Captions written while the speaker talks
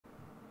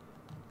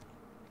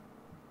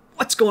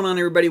What's going on,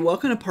 everybody?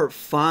 Welcome to part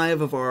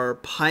 5 of our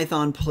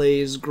Python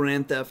Plays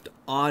Grand Theft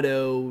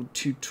Auto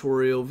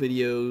tutorial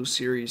video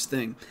series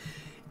thing.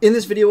 In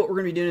this video, what we're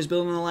going to be doing is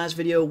building on the last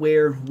video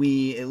where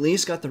we at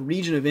least got the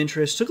region of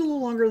interest. Took a little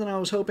longer than I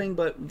was hoping,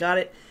 but got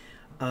it.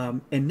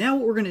 And now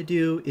what we're going to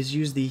do is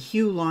use the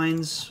Hough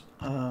Lines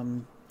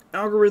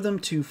algorithm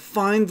to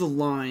find the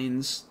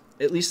lines,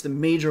 at least the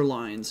major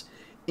lines,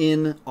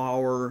 in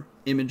our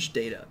image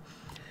data.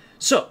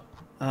 So,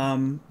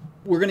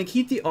 we're going to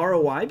keep the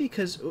ROI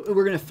because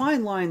we're going to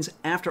find lines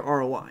after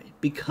ROI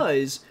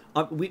because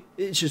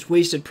it's just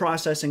wasted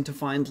processing to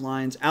find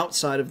lines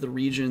outside of the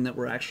region that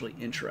we're actually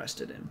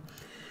interested in.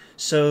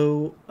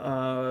 So,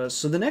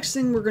 so the next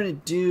thing we're going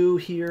to do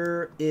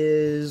here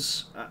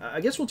is,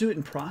 I guess we'll do it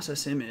in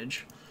process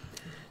image.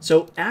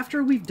 So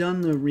after we've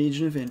done the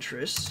region of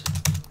interest,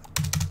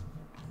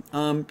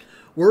 we're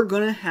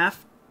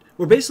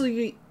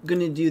basically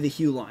going to do the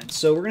Hough lines.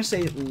 So we're going to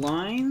say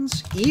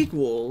lines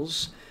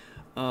equals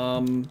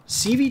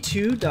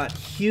cv2.Hough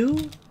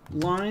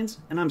lines,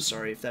 and I'm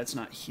sorry if that's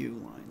not Hough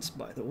lines,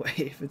 by the way,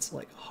 if it's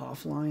like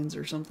Hough lines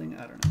or something,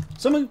 I don't know.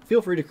 Someone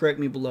feel free to correct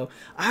me below.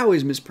 I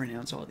always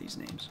mispronounce all these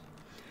names.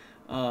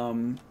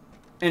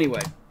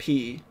 Anyway,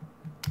 P,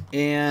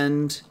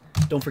 and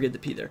don't forget the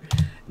P there.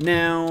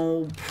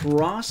 Now,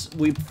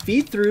 we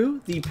feed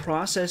through the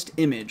processed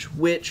image,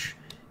 which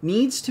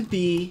needs to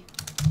be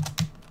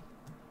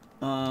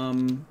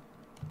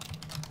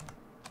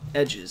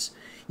edges.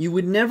 You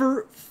would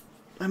never,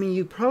 I mean,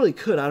 you probably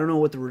could. I don't know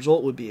what the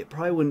result would be. It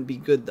probably wouldn't be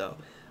good, though.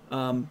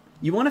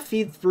 You want to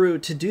feed through,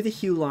 to do the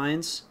Hough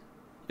lines,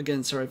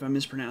 again, sorry if I'm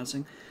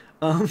mispronouncing,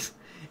 if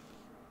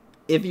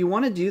you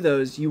want to do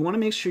those, you want to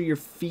make sure you're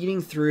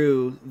feeding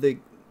through the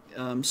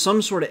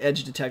some sort of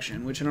edge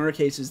detection, which in our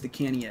case is the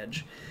canny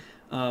edge,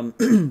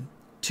 to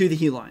the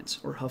Hough lines,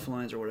 or Hough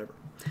lines, or whatever.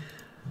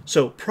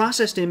 So,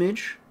 processed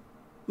image.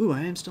 Ooh,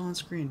 I am still on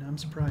screen. I'm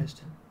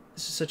surprised.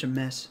 This is such a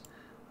mess.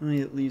 Let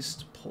me at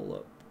least pull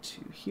up to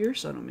here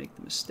so I don't make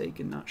the mistake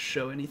and not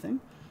show anything.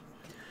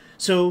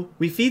 So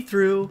we feed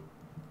through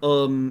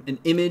an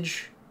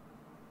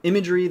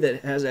imagery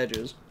that has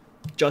edges,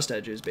 just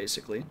edges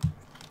basically.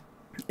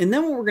 And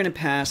then what we're going to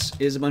pass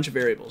is a bunch of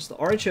variables. The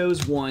RHO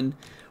is 1.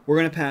 We're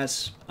going to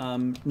pass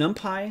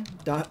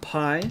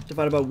numpy.pi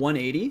divided by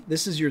 180.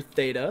 This is your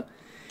theta.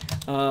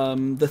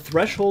 The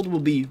threshold will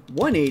be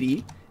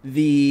 180.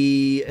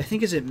 I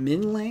think, is it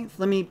min length?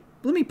 Let me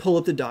pull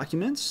up the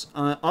documents.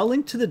 I'll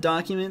link to the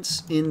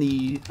documents in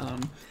the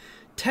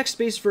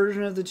text-based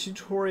version of the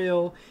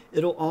tutorial.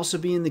 It'll also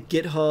be in the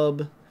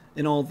GitHub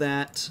and all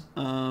that.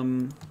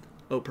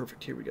 Oh,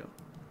 perfect. Here we go.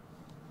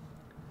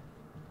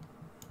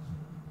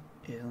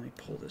 Yeah, let me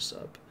pull this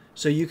up.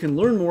 So you can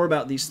learn more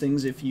about these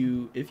things if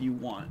you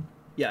want.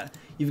 Yeah,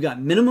 you've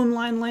got minimum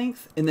line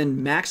length and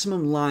then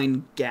maximum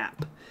line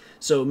gap.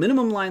 So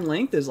minimum line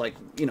length is like,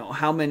 you know,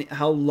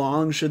 how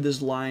long should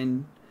this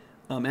line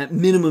at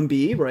minimum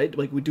be, right?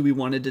 Like, do we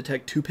want to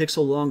detect 2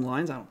 pixel long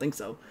lines? I don't think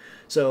so.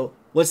 So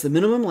what's the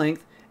minimum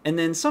length? And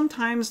then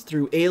sometimes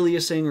through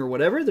aliasing or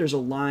whatever, there's a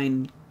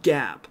line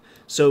gap.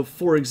 So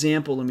for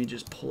example, let me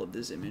just pull up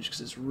this image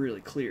because it's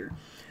really clear.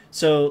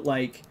 So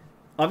like,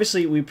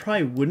 obviously we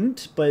probably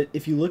wouldn't, but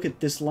if you look at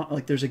this line,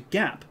 like there's a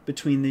gap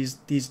between these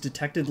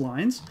detected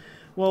lines.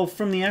 Well,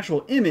 from the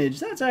actual image,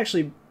 that's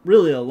actually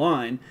really a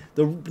line.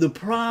 The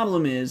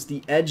problem is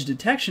the edge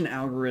detection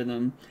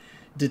algorithm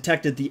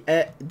detected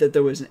that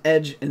there was an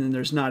edge and then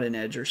there's not an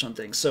edge or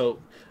something. So,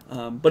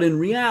 but in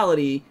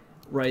reality,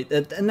 right,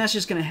 and that's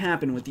just going to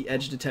happen with the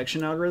edge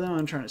detection algorithm.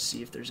 I'm trying to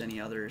see if there's any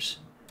others.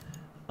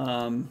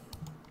 I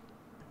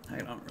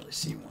don't really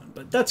see one,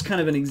 but that's kind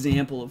of an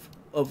example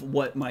of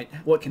what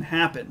can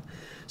happen.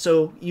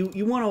 So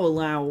you want to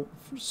allow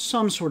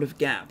some sort of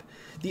gap.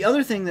 The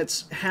other thing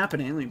that's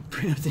happening, let me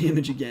bring up the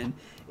image again,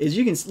 is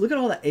you can look at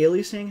all the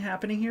aliasing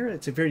happening here.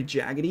 It's a very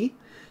jaggedy.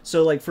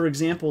 So like, for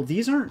example,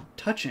 these aren't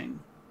touching.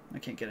 I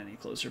can't get any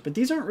closer, but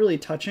these aren't really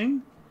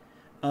touching.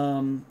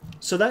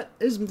 So that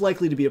is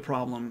likely to be a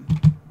problem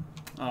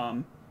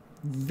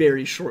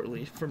very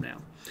shortly from now.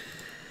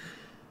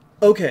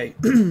 Okay,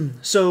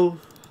 so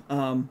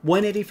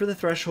 180 for the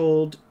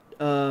threshold.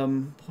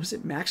 What was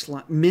it?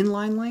 Min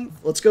line length?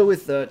 Let's go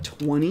with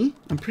 20.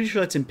 I'm pretty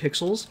sure that's in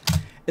pixels.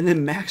 And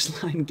then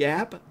max line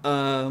gap,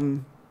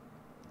 15.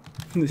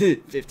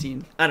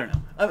 I don't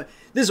know.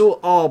 This will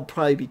all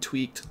probably be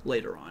tweaked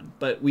later on,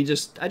 but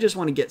I just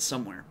want to get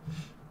somewhere.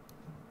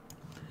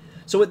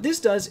 So what this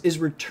does is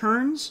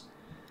returns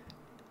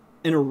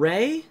an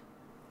array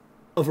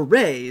of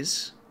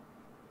arrays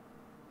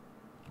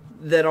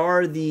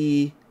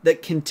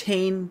that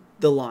contain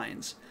the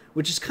lines,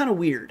 which is kind of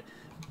weird,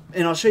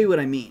 and I'll show you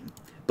what I mean.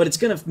 But it's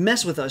going to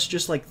mess with us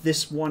just like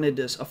this wanted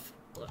us,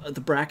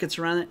 the brackets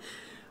around it.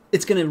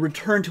 It's going to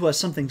return to us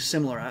something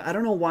similar. I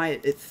don't know why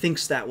it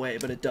thinks that way,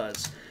 but it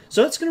does.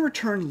 So it's going to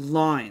return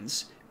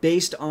lines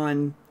based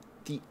on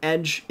the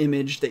edge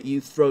image that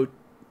you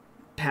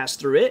pass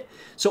through it.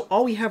 So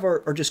all we have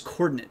are just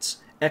coordinates,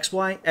 x,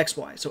 y, x,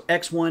 y. So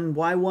x1,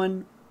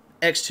 y1,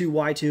 x2,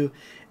 y2,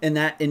 and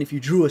if you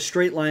drew a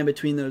straight line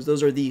between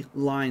those are the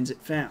lines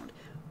it found.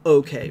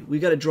 Okay, we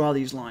got to draw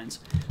these lines.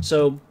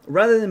 So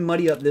rather than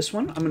muddy up this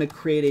one, I'm going to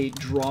create a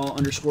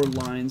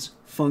draw_lines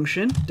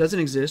function. Doesn't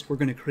exist. We're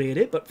going to create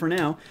it, but for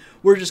now,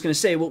 we're just going to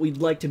say what we'd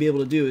like to be able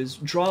to do is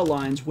draw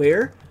lines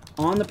where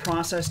on the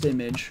processed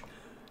image,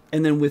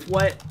 and then with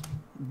what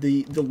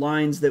the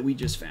lines that we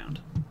just found.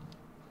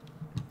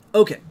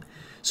 Okay,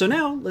 so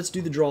now let's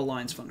do the draw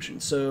lines function.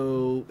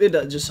 So it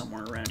just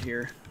somewhere around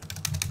here.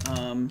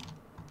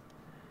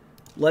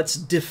 Let's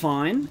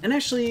define, and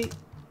actually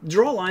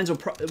draw lines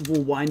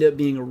will wind up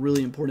being a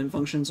really important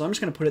function, so I'm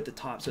just going to put it at the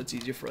top so it's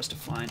easier for us to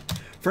find.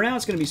 For now,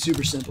 it's going to be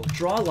super simple.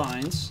 Draw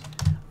lines,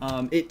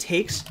 it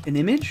takes an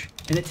image,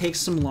 and it takes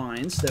some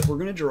lines that we're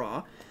going to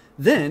draw.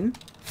 Then,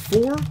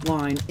 for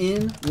line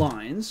in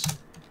lines,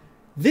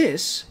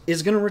 this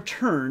is going to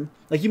return,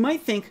 like you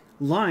might think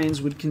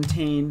lines would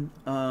contain,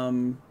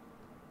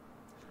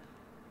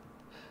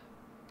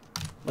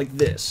 like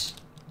this,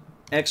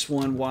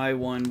 x1,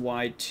 y1,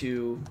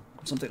 y2,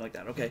 something like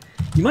that, okay?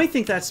 You might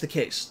think that's the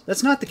case.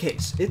 That's not the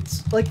case.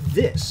 It's like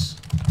this,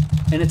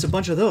 and it's a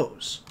bunch of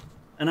those,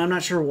 and I'm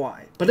not sure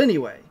why. But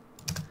anyway,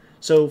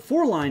 so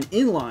for line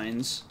in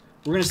lines,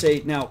 we're going to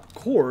say now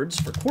chords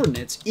for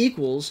coordinates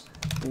equals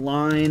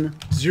line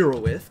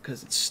 0th,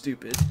 because it's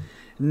stupid.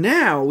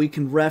 Now we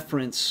can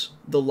reference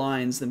the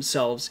lines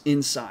themselves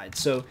inside.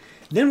 So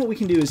then what we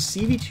can do is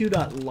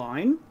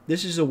cv2.line.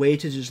 This is a way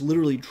to just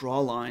literally draw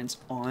lines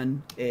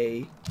on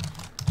a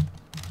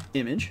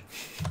image.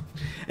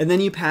 And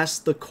then you pass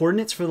the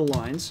coordinates for the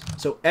lines.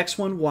 So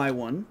x1,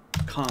 y1,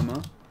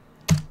 comma,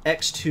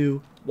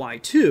 x2,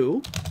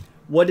 y2.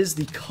 What is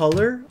the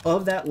color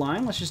of that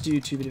line? Let's just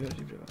do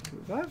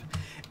 2v5.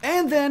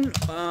 And then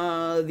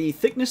the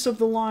thickness of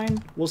the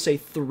line, we'll say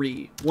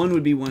 3. 1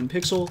 would be 1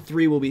 pixel,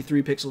 3 will be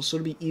 3 pixels, so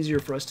it'll be easier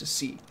for us to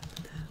see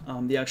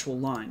the actual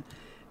line.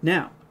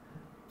 Now,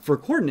 for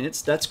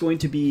coordinates, that's going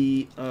to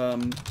be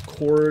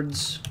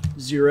chords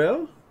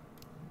 0,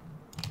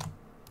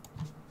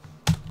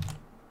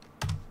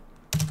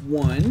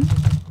 1,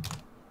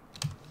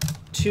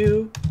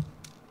 2,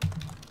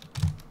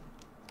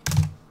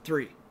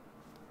 3.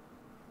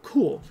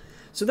 Cool.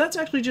 So that's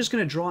actually just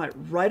going to draw it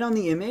right on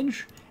the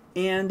image.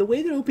 And the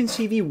way that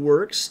OpenCV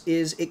works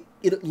is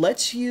it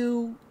lets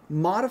you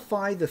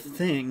modify the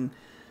thing.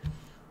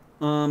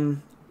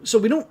 So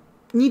we don't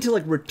need to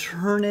like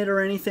return it or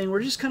anything.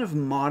 We're just kind of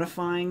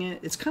modifying it.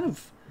 It's kind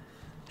of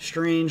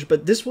strange,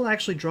 but this will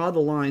actually draw the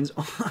lines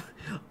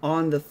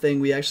on the thing.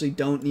 We actually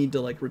don't need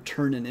to like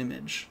return an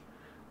image.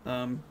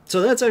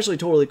 So that's actually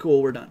totally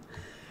cool. We're done.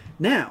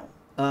 Now,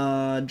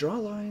 draw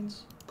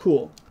lines.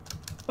 Cool.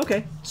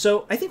 Okay,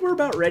 so I think we're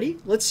about ready.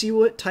 Let's see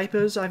what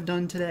typos I've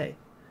done today.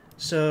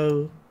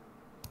 So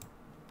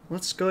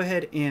let's go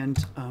ahead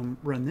and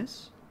run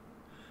this.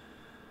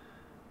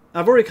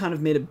 I've already kind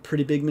of made a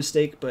pretty big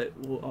mistake, but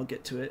I'll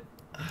get to it.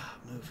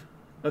 Move.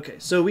 Okay,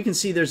 so we can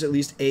see there's at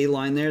least a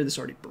line there. This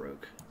already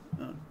broke.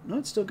 No,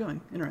 it's still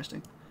going.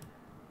 Interesting.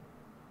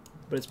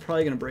 But it's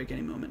probably going to break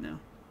any moment now.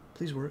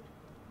 Please work.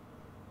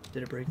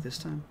 Did it break this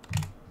time?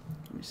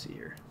 Let me see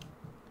here.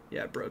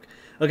 Yeah, it broke.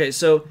 Okay,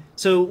 so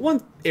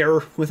one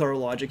error with our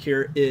logic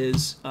here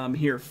is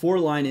here, for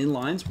line in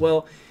lines.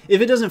 Well, if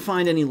it doesn't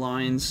find any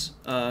lines,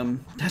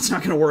 that's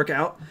not going to work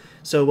out.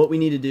 So what we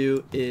need to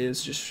do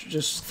is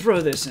just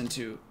throw this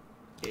into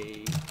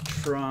a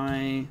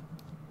try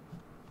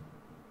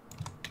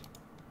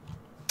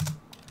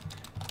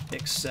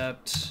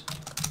except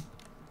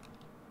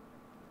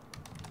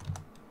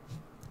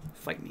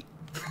fight me.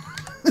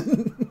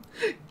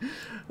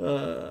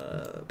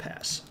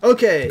 Pass.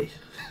 Okay.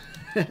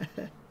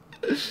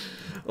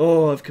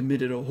 Oh, I've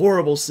committed a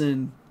horrible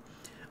sin.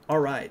 All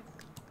right.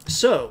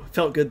 So,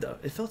 felt good though.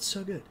 It felt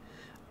so good.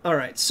 All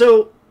right.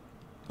 So,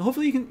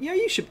 hopefully you can, yeah,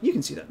 you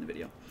can see that in the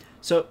video.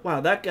 So,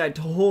 wow, that guy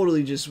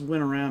totally just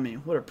went around me.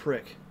 What a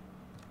prick.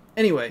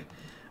 Anyway,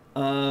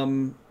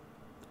 so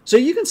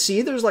you can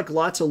see there's like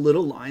lots of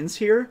little lines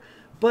here,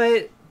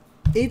 but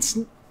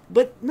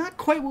not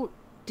quite what,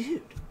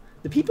 dude.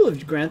 The people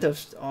of Grand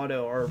Theft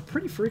Auto are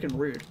pretty freaking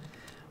rude.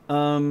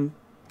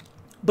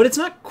 But it's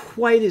not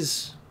quite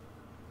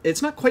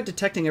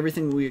detecting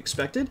everything we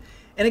expected.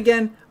 And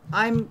again,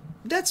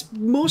 that's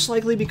most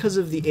likely because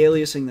of the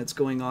aliasing that's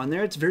going on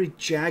there. It's very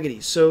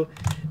jaggedy. So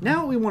now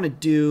what we want to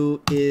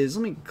do is,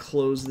 let me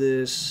close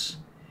this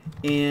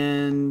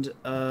and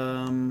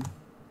let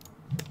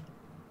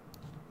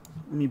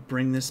me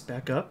bring this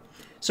back up.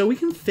 So we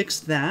can fix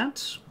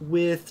that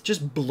with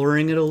just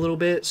blurring it a little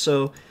bit.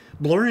 So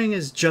blurring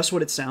is just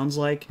what it sounds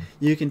like.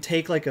 You can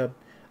take like a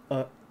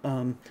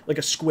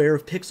square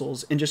of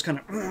pixels and just kind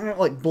of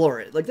like blur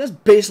it. Like that's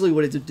basically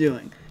what it's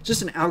doing. It's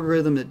just an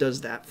algorithm that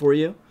does that for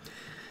you.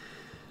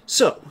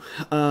 So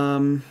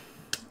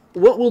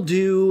what we'll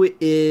do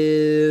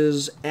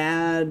is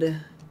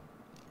add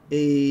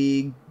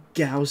a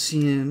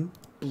Gaussian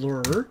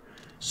blur.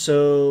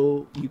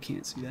 So you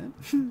can't see that.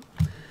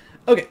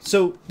 Okay,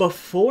 so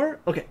before,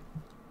 okay.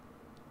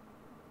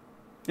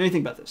 Let me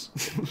think about this.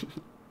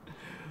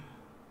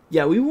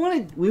 Yeah, we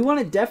want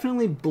to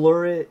definitely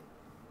blur it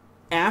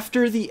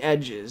after the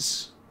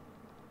edges,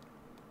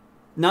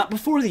 not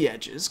before the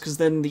edges, because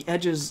then the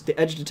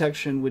edge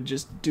detection would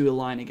just do a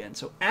line again.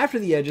 So after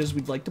the edges,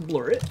 we'd like to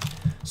blur it.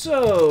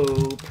 So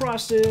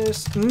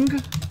process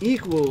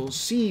equals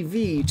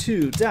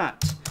cv2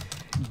 dot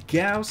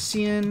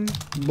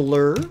Gaussian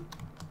blur.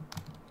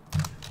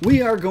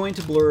 We are going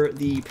to blur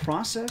the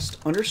processed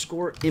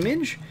underscore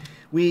image.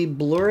 We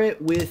blur it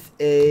with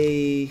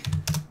a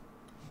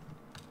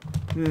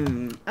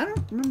I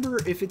don't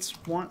remember if it's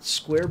wants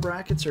square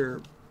brackets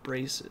or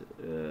braces.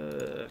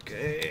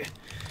 Okay.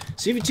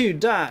 CV2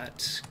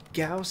 dot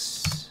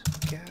Gaussian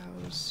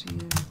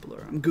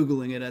blur. I'm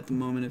Googling it at the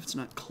moment if it's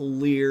not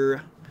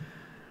clear.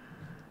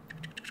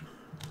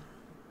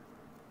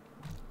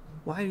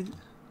 Why?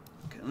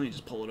 Okay, let me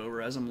just pull it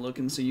over as I'm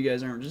looking so you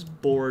guys aren't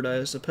just bored,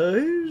 I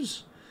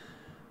suppose.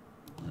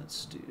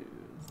 Let's do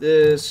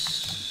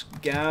this.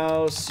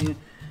 Gaussian.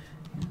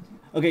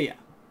 Okay, yeah.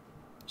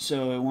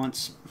 So it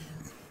wants...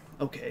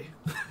 Okay.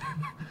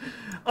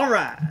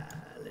 Alright,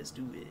 let's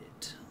do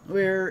it.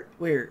 Where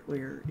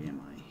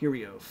am I? Here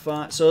we go.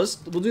 So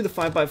we'll do the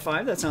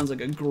 5x5. That sounds like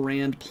a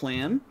grand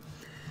plan.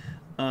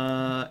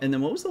 And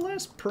then what was the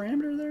last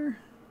parameter there?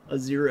 A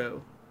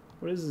 0.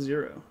 What is a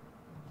 0?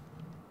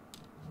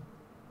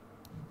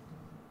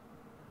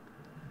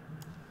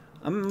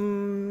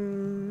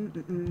 I'm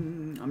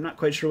not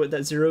quite sure what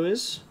that 0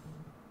 is.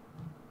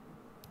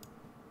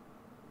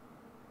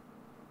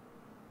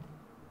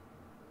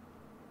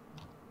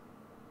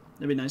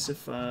 That'd be nice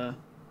if, I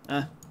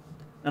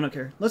don't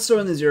care. Let's throw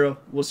in the 0.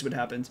 We'll see what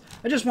happens.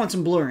 I just want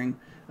some blurring.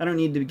 I don't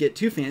need to get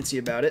too fancy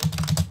about it.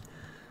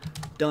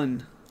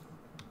 Done.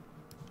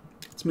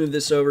 Let's move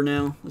this over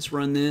now. Let's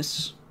run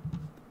this.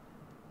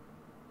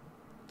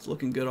 It's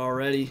looking good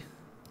already.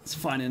 It's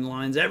finding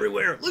lines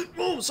everywhere. Look,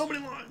 oh, so many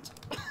lines.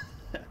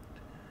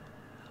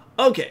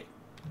 Okay.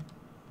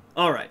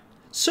 All right.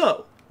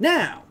 So,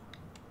 now,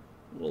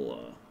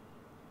 we'll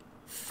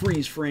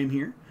freeze frame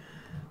here.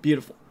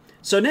 Beautiful.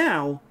 So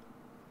now,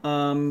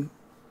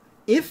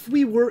 if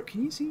we were...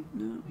 Can you see?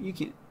 No, you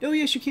can't. Oh,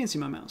 yes, you can see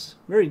my mouse.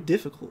 Very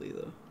difficultly,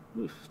 though.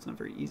 Oof, it's not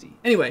very easy.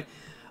 Anyway,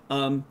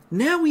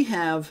 now we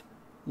have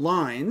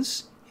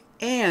lines,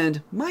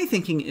 and my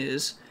thinking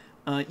is,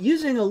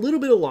 using a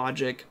little bit of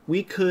logic,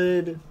 we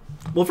could...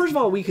 Well, first of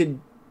all, we could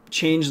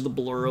change the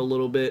blur a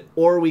little bit,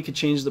 or we could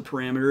change the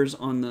parameters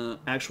on the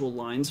actual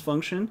lines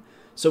function.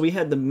 So we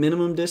had the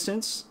minimum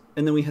distance,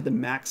 and then we had the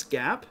max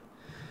gap.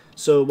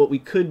 So what we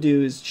could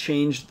do is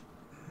change...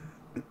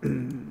 it's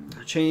not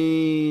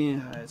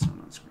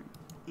on screen.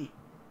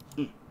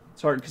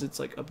 It's hard because it's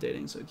like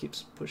updating, so it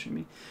keeps pushing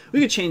me. We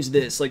could change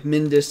this, like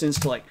min distance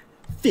to like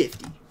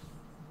 50.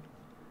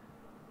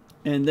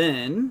 And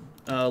then,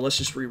 let's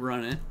just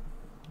rerun it.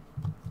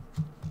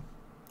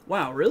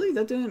 Wow, really?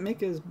 That didn't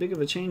make as big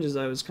of a change as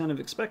I was kind of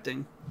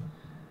expecting.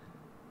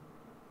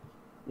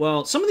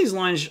 Well, some of these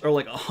lines are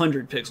like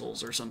 100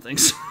 pixels or something.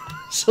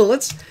 So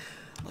let's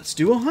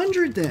do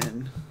 100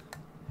 then.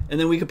 And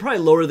then we could probably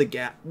lower the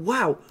gap.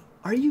 Wow,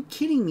 are you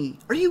kidding me?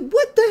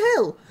 What the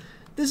hell?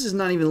 This is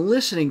not even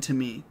listening to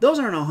me. Those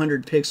aren't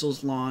 100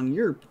 pixels long.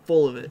 You're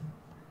full of it.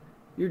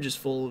 You're just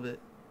full of it.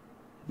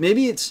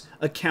 Maybe it's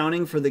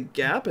accounting for the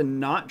gap and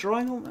not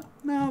drawing a...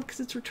 No,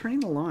 because it's returning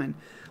the line.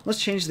 Let's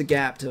change the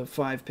gap to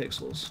 5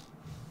 pixels.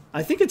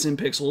 I think it's in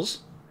pixels.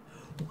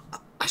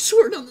 I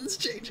swear nothing's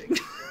changing.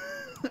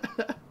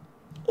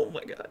 Oh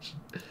my gosh.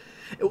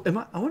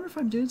 I wonder if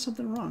I'm doing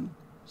something wrong.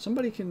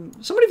 Somebody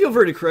feel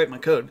free to correct my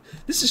code.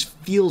 This just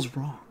feels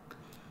wrong.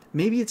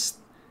 Maybe it's...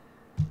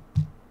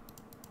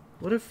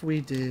 What if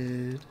we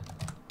did...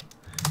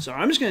 So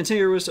I'm just going to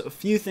take a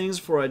few things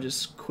before I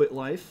just quit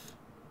life.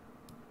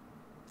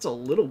 It's a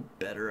little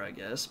better, I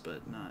guess,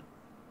 but not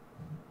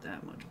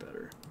that much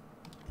better.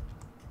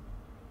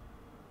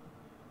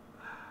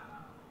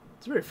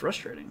 It's very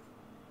frustrating.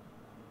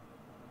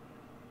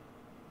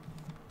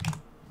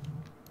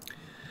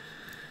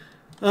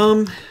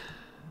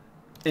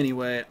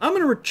 Anyway, I'm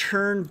going to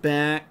return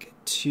back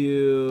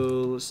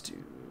to, let's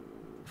do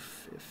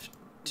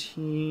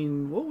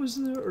 15. What was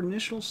the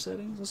initial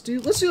settings? Let's do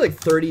like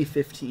 30,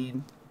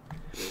 15.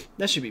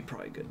 That should be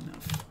probably good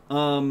enough.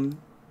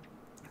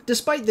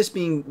 Despite this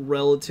being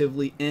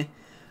relatively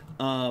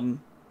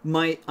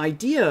my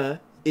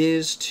idea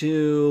is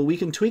to, we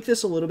can tweak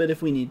this a little bit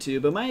if we need to,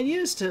 but my idea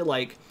is to,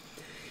 like,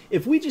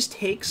 if we just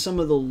take some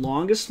of the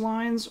longest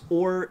lines,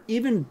 or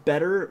even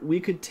better, we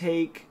could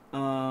take,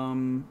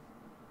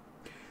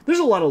 there's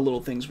a lot of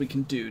little things we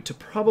can do to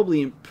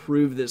probably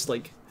improve this,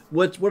 like,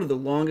 what are the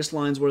longest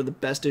lines, what are the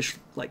bestish,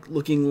 like,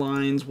 looking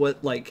lines,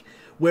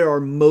 where are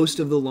most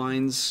of the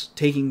lines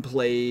taking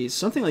place,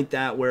 something like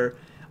that, where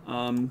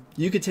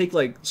you could take,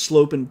 like,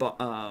 slope and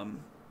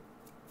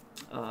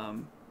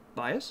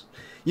bias.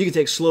 You could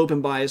take slope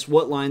and bias.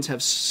 What lines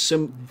have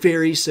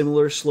very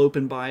similar slope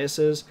and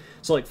biases?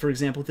 So, like, for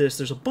example,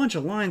 there's a bunch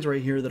of lines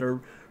right here that are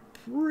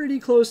pretty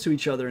close to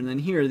each other, and then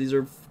here, these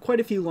are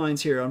quite a few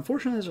lines here.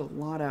 Unfortunately, there's a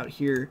lot out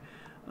here.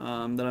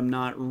 that I'm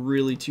not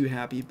really too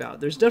happy about.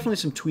 There's definitely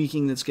some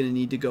tweaking that's going to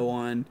need to go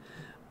on.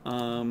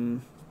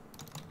 I'm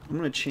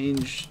going to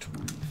change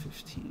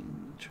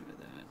 2015. Try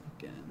that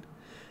again.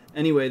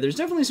 Anyway, there's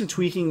definitely some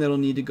tweaking that'll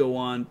need to go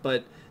on,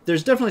 but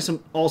there's definitely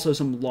also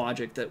some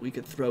logic that we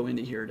could throw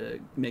into here to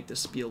make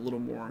this be a little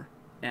more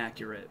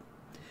accurate.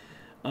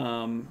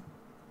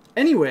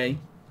 Anyway,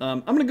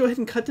 I'm going to go ahead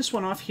and cut this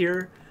one off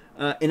here.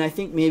 And I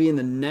think maybe in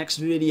the next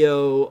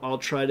video, I'll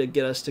try to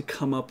get us to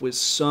come up with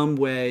some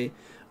way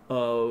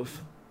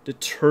of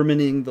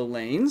determining the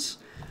lanes.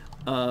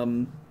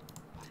 And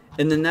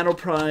then that'll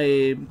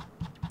probably,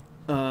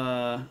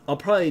 I'll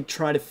probably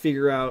try to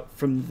figure out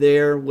from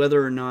there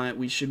whether or not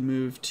we should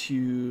move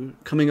to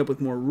coming up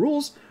with more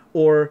rules,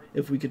 or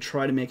if we could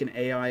try to make an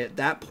AI at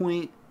that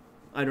point.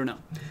 I don't know.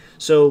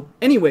 So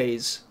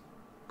anyways,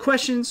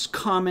 questions,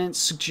 comments,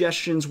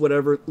 suggestions,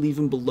 whatever, leave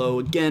them below.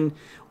 Again,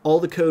 all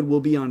the code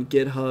will be on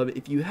GitHub.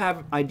 If you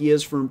have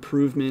ideas for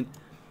improvement,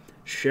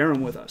 share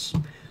them with us.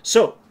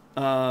 So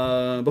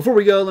before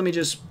we go, let me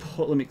just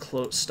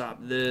stop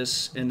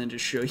this and then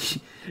just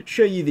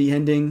show you the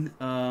ending.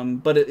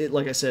 But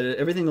like I said,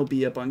 everything will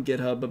be up on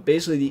GitHub. But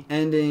basically, the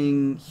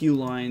ending Hough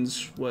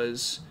Lines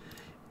was,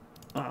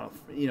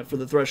 you know, for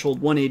the threshold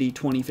 180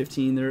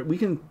 2015. There we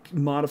can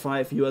modify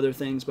a few other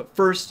things, but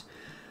first,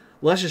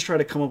 let's just try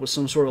to come up with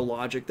some sort of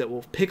logic that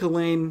will pick a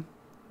lane.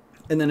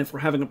 And then if we're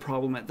having a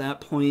problem at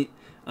that point,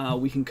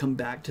 we can come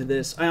back to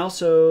this. I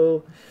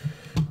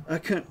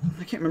can't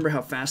remember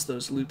how fast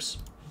those loops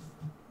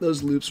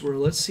were.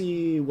 Let's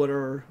see what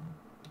our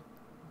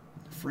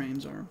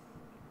frames are.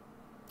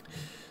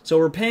 So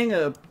we're paying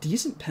a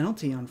decent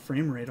penalty on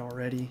frame rate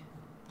already.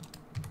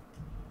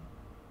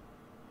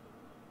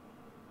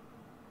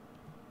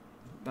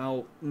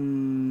 About,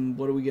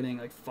 what are we getting,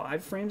 like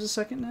 5 frames a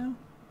second now?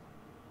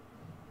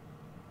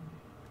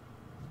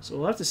 So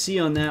we'll have to see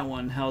on that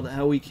one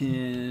how we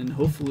can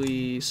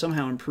hopefully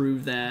somehow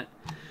improve that.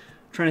 I'm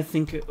trying to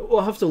think,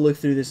 we'll have to look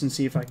through this and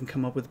see if I can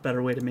come up with a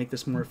better way to make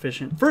this more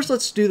efficient. First,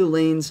 let's do the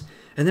lanes,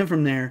 and then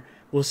from there,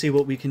 we'll see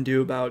what we can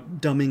do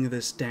about dumbing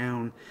this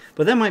down.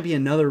 But that might be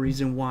another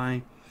reason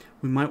why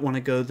we might want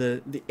to go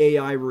the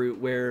AI route,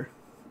 where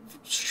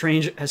as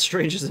strange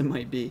as it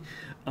might be,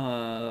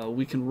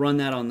 we can run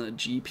that on the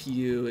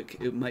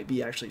GPU. It might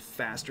be actually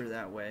faster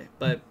that way.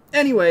 But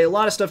anyway, a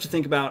lot of stuff to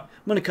think about.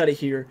 I'm going to cut it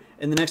here.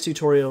 In the next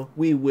tutorial,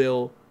 we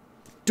will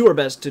do our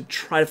best to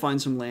try to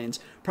find some lanes.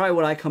 Probably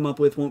what I come up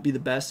with won't be the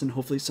best, and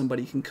hopefully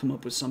somebody can come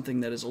up with something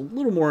that is a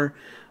little more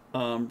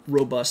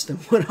robust than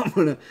what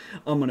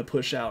I'm gonna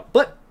push out.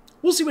 But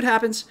we'll see what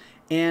happens,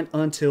 and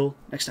until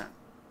next time.